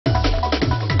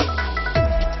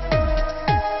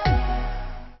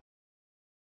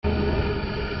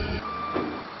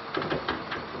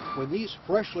When these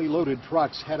freshly loaded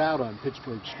trucks head out on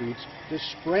Pittsburgh streets to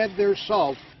spread their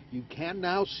salt, you can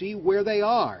now see where they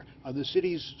are on the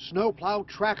city's Snow Plow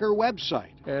Tracker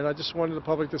website. And I just wanted the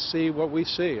public to see what we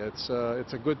see. It's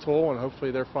a good tool, and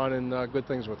hopefully they're finding good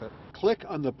things with it. Click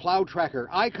on the Plow Tracker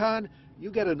icon. You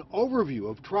get an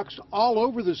overview of trucks all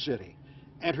over the city.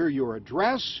 Enter your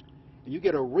address, and you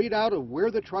get a readout of where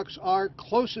the trucks are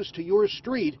closest to your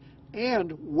street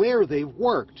and where they've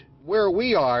worked. Where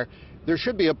we are, there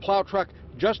should be a plow truck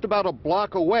just about a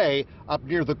block away up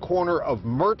near the corner of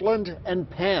Mertland and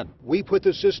Penn. We put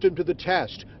the system to the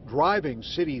test, driving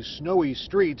city's snowy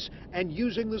streets and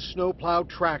using the Snow Plow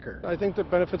Tracker. I think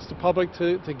that benefits the public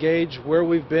to gauge where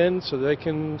we've been so they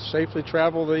can safely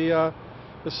travel the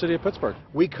city of Pittsburgh.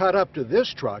 We caught up to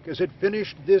this truck as it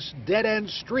finished this dead-end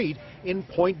street in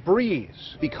Point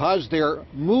Breeze. Because they're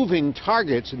moving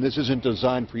targets, and this isn't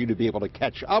designed for you to be able to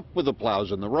catch up with the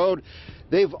plows on the road,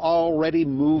 they've already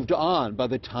moved on by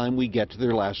the time we get to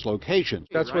their last location.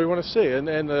 That's what we want to see, and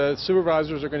the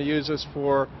supervisors are going to use this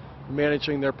for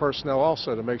managing their personnel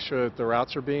also, to make sure that the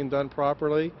routes are being done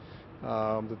properly,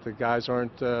 that the guys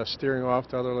aren't steering off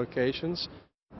to other locations.